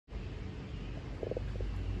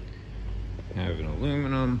have an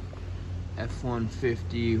aluminum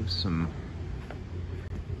F-150 with some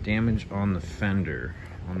damage on the fender,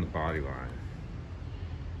 on the body line.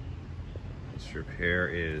 This repair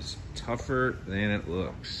is tougher than it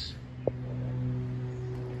looks.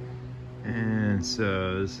 And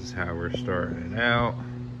so this is how we're starting it out.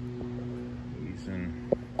 Using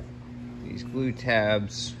these glue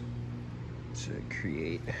tabs to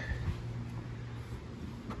create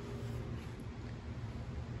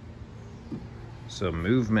some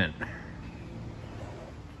movement.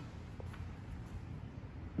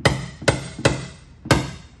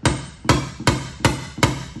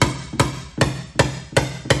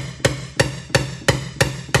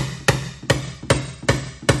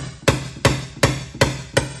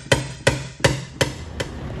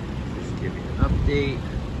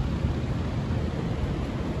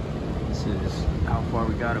 This is how far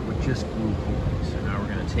we got it with just glue pulling. So now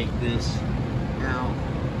we're going to take this out,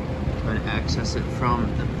 try to access it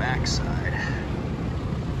from the back side.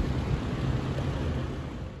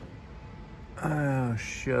 I'll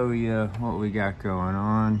show you what we got going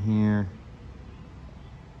on here.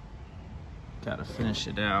 Got to finish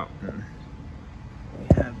it out. And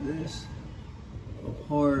we have this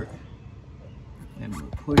apart, and we're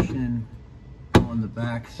pushing on the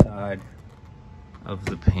back side of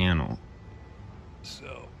the panel.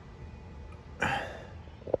 So, all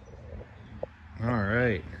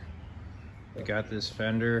right, we got this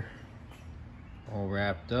fender all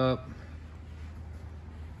wrapped up.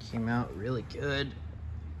 Came out really good.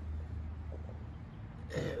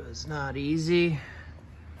 It was not easy,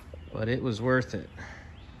 but it was worth it.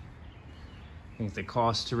 I think the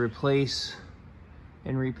cost to replace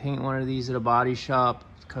and repaint one of these at a body shop,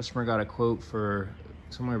 the customer got a quote for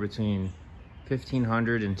somewhere between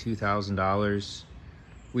 $1,500 and $2,000.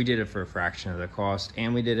 We did it for a fraction of the cost,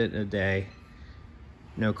 and we did it in a day.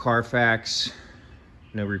 No Carfax,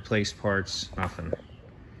 no replace parts, nothing.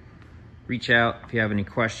 Reach out if you have any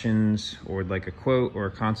questions or would like a quote or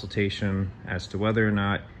a consultation as to whether or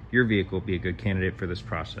not your vehicle will be a good candidate for this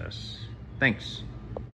process. Thanks.